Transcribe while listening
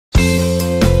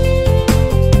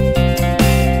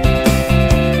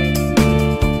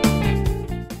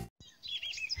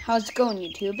How's it going,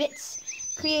 YouTube? It's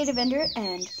Creative Ender,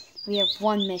 and we have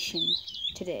one mission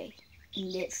today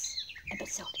in this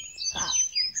episode of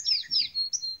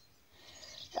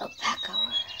Alpaca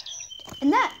World.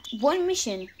 And that one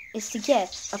mission is to get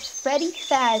a Freddy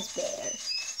Fazbear.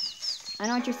 I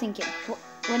know what you're thinking.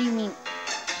 What do you mean?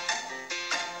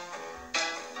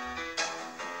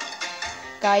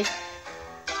 Guys,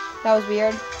 that was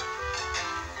weird.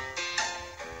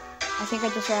 I think I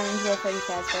just ran into a Freddy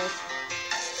Fazbear.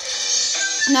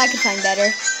 No, I can find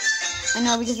better. I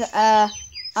know, because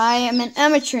I am an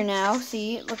amateur now.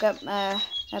 See, look up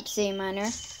C minor,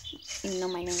 even though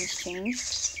my name has changed.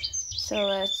 So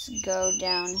let's go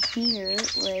down here.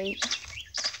 Wait,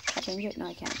 can I change it? No,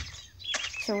 I can't.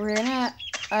 So we're gonna.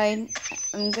 I'm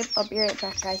good. I'll be right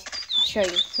back, guys. I'll show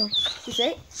you. So just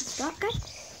wait. Stop, guys.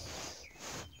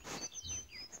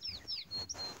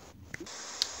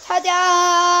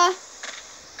 Ta-da!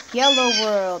 Yellow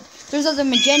world. There's also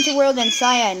magenta world and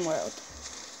cyan world.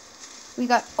 We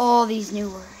got all these new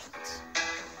worlds.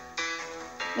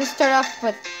 Let's start off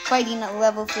with fighting at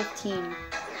level 15.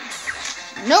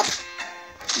 Nope.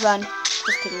 Run.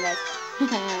 Just kidding, guys.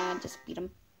 Just beat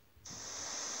him.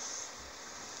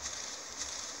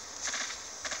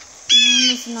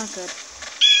 This is not good.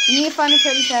 We need to find a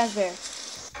Freddy Fazbear.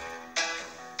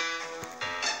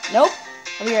 Nope.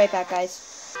 I'll be right back,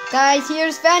 guys. Guys,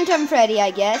 here's Phantom Freddy,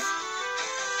 I guess.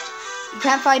 You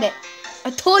can't fight it. I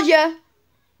told ya!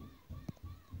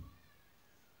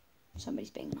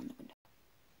 Somebody's banging on the window.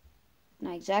 And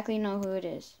I exactly know who it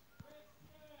is.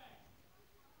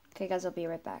 Okay, guys, I'll be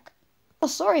right back. Oh,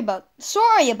 sorry about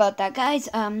that, guys.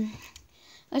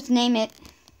 Let's name it.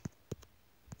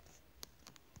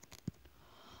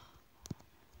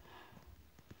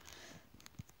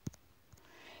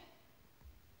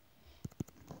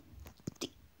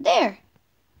 There.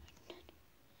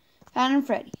 Phantom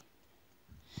Freddy.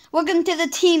 Welcome to the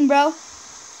team, bro.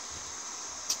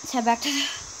 Let's head back to the...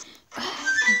 My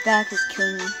back is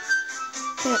killing me.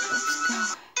 Okay, let's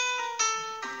go.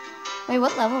 Wait,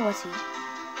 what level was he?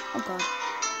 Oh, God.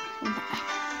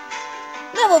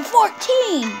 Level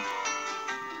 14!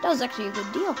 That was actually a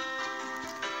good deal.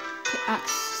 Okay,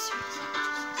 axe.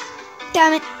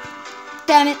 Damn it.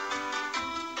 Damn it.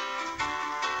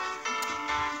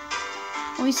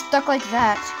 I'll be stuck like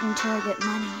that until I get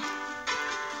money.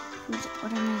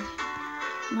 What are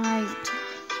my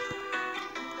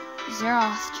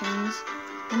Zeroth chains?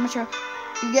 I'm not sure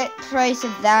you get price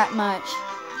of that much.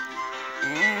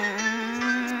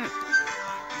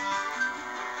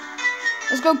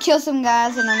 Let's go kill some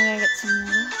guys, and I'm gonna get some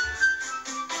more.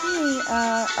 Okay,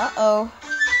 uh-oh.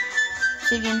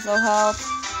 Obsidian's low health.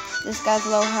 This guy's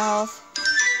low health.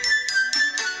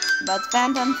 But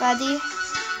Phantom Freddy.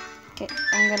 Okay,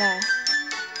 I'm gonna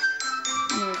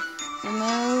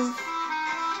remove,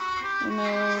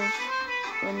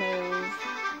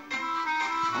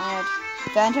 add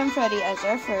Phantom Freddy as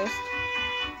our first.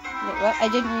 Wait, what? I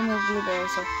didn't remove Blueberry,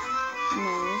 so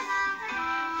remove.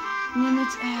 And then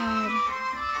let's add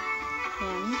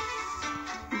him.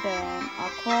 Then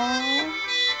Aqua,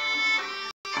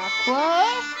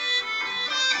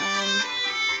 and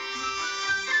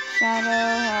Shadow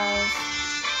has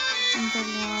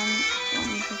 131,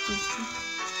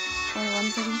 152, or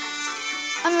 130.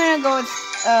 I'm gonna go with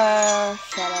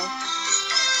Shadow.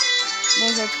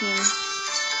 There's our team.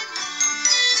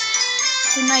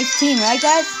 It's a nice team, right,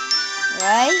 guys?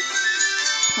 Right?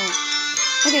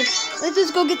 Okay, let's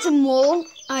just go get some wool.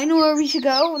 I know where we should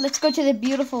go. Let's go to the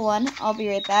beautiful one. I'll be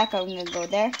right back. I'm gonna go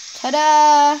there.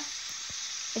 Ta-da!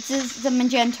 This is the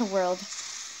magenta world.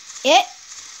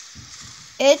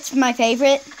 It's my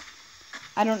favorite.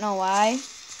 I don't know why.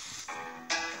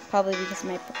 Probably because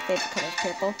my favorite color is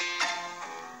purple.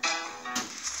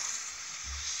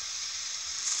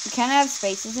 You can't have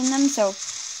spaces in them, so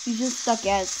you just stuck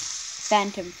as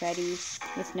Phantom Freddy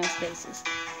with no spaces.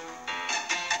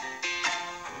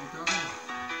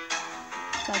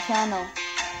 It's my channel.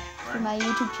 Right. It's my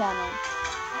YouTube channel.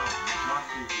 Oh,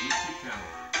 YouTube channel.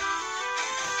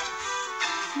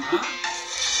 Huh?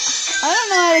 I don't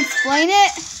know how to explain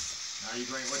it. Are you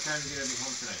going? What time are you gonna be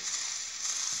home tonight?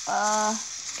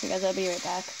 Okay, guys, I'll be right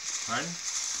back. Pardon?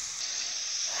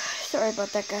 Sorry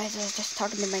about that, guys. I was just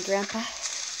talking to my grandpa.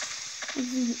 Are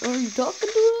you talking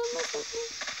to him or something?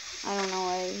 I don't know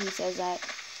why he says that.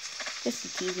 Just to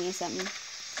tease me or something.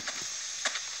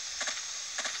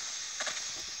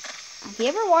 Have you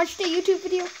ever watched a YouTube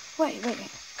video? Wait.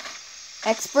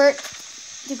 Expert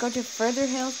to go to further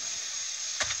hills.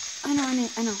 I know.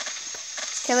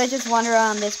 Okay, let's just wander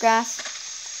around this grass.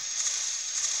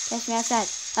 Catch me outside.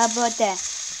 How about that?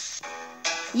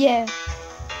 Yeah.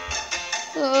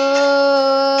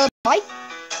 Bye.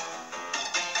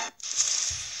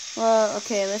 Well,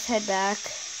 okay, let's head back.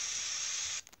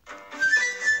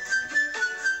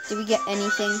 Did we get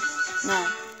anything? No.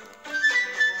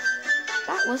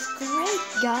 That was great,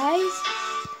 guys.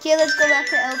 Okay, let's go back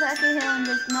to Alpaca Hill and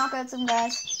just knock out some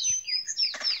guys.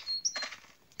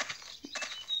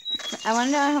 I want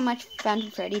to know how much Phantom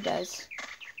Freddy does.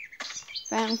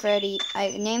 Phantom Freddy.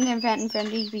 I named him Phantom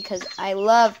Freddy because I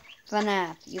love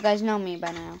FNAF. You guys know me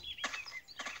by now.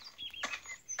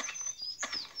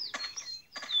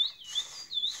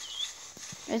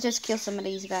 Let's just kill some of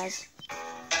these guys.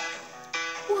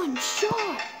 One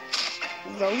shot.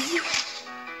 Rosie.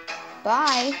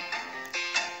 Bye.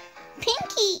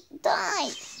 Pinky,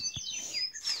 die.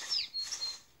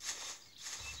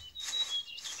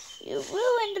 You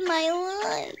ruined my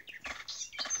life.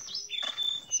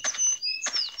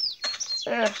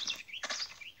 Ugh.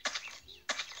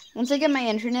 Once I get my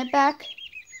internet back,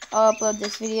 I'll upload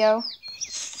this video.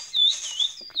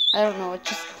 I don't know, it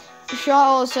just the shot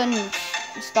all of a sudden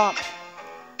stopped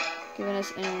giving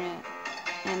us internet.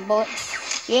 And bullet.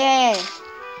 Yay!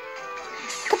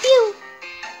 Kapew!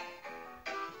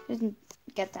 Didn't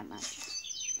get that much.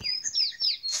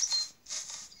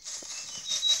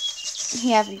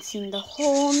 You haven't seen the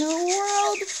whole new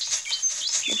world.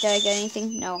 But did I get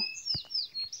anything? No.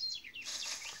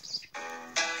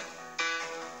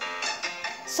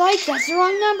 Psych, that's the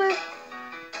wrong number.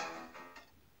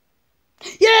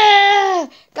 Yeah!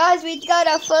 Guys, we got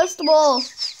our first wall.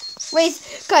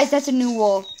 Wait, guys, that's a new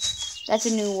wall. That's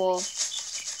a new wall.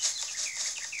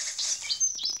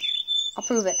 I'll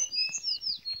prove it.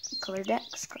 Color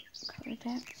decks. Color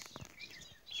decks.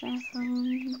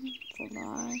 Saffron.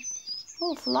 Fly.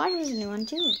 Oh, Fly was a new one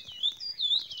too.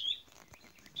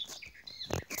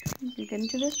 Did you get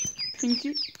into this?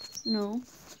 Pinky? No.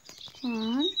 Come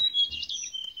on.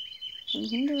 You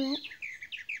can do it.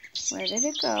 Where did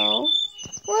it go?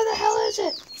 Where the hell is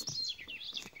it?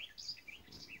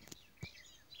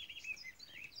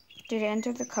 Did it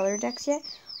enter the color decks yet?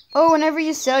 Oh, whenever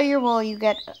you sell your wool,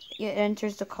 it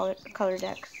enters the color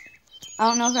decks. I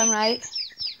don't know if I'm right.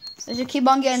 Let's just keep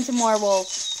on getting some more wool.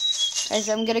 Guys,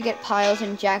 I'm gonna get piles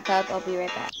and jack up. I'll be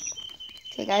right back.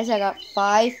 Okay, guys, I got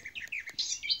 5.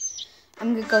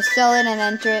 I'm gonna go sell it and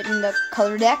enter it in the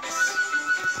color decks.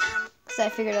 Because I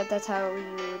figured out that's how we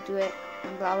would do it.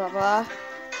 And blah, blah, blah.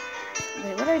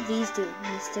 Wait, what are these do?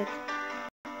 Mystic.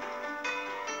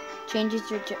 Changes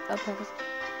your purpose.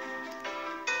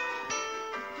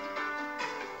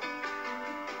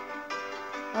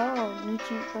 Oh,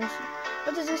 nutrient potion.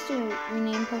 What does this do?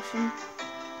 Rename potion.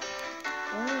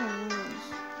 Oh,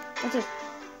 nice. What's this?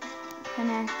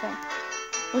 Panaka.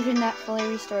 Potion that fully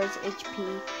restores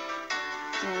HP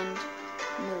and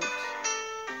moves.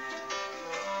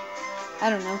 I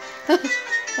don't know.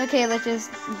 Okay, let's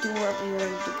just do what we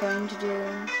were going to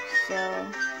do. So,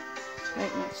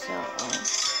 right now,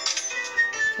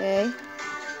 okay.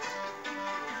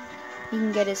 He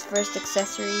can get his first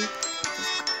accessory.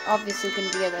 Obviously going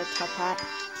to be a top hat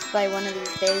by one of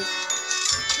these days.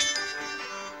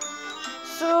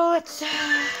 So let's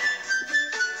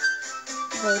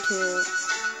go to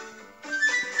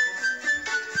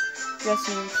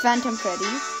dressing Phantom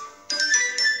Freddy.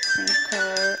 Change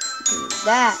color to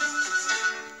that.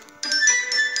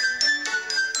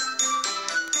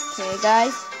 Okay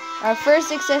guys, our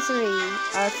first accessory,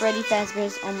 our Freddy Fazbear,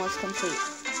 is almost complete.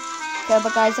 Okay,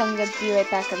 but guys, I'm going to be right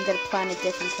back. I'm going to plan a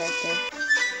different character.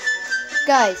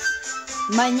 Guys,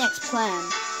 my next plan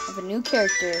of a new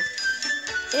character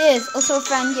is also a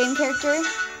fan game character.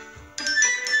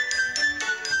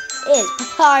 Is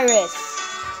Papyrus.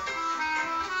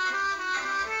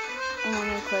 I want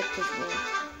to collect this wool.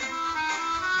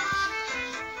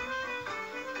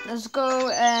 Let's go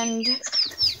and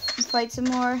fight some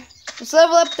more. Let's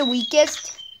level up the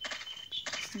weakest.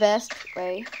 It's the best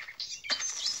way.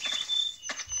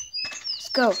 Let's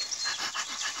go.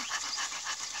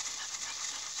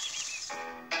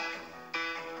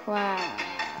 Wow.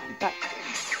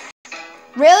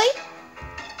 Really?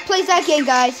 Plays that game,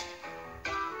 guys.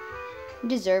 You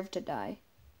deserve to die.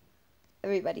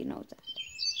 Everybody knows that.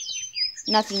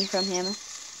 Nothing from him.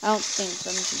 I don't think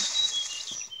from him.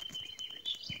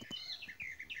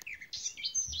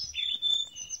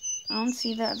 I don't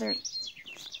see the other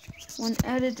one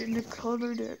added in the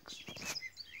color decks.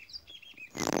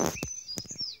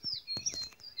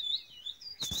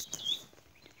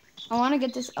 I want to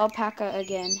get this Alpaca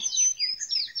again.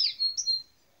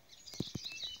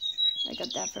 I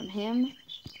got that from him.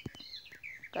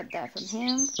 Got that from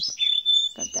him.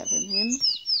 Got that from him.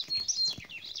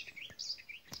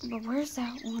 But where's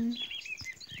that one?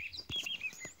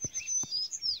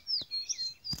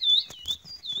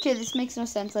 Okay, this makes no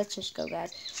sense. Let's just go,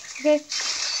 guys. Okay.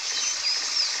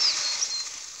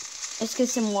 Let's get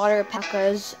some water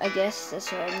alpacas, I guess.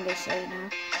 That's what I'm gonna say now.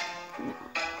 No.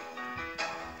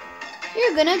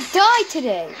 You're gonna die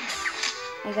today.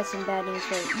 I got some bad news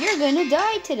for you. You're gonna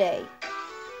die today.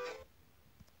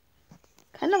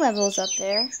 Kind of levels up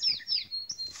there.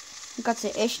 Got the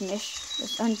ishnish.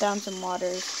 Let's hunt down some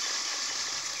waters.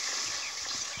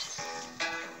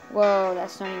 Whoa,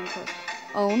 that's not even close.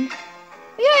 Own?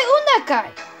 Yeah, I own that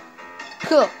guy.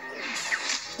 Cool.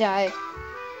 Die.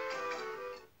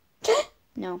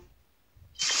 No.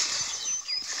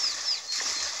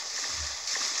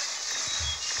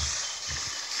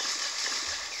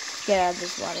 Get out of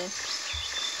this water.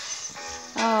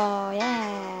 Oh,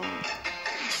 yeah.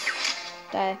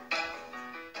 Die.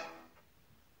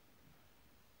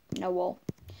 No wool.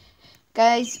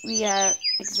 Guys, we have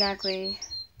exactly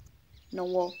no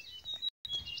wool.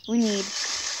 We need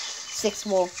 6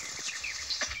 wool.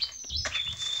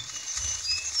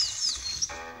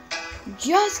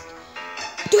 Just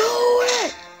do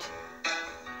it!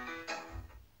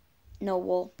 No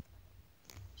wool.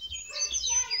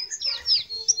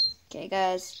 Okay,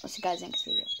 guys. I'll see you guys next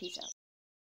video. Peace out.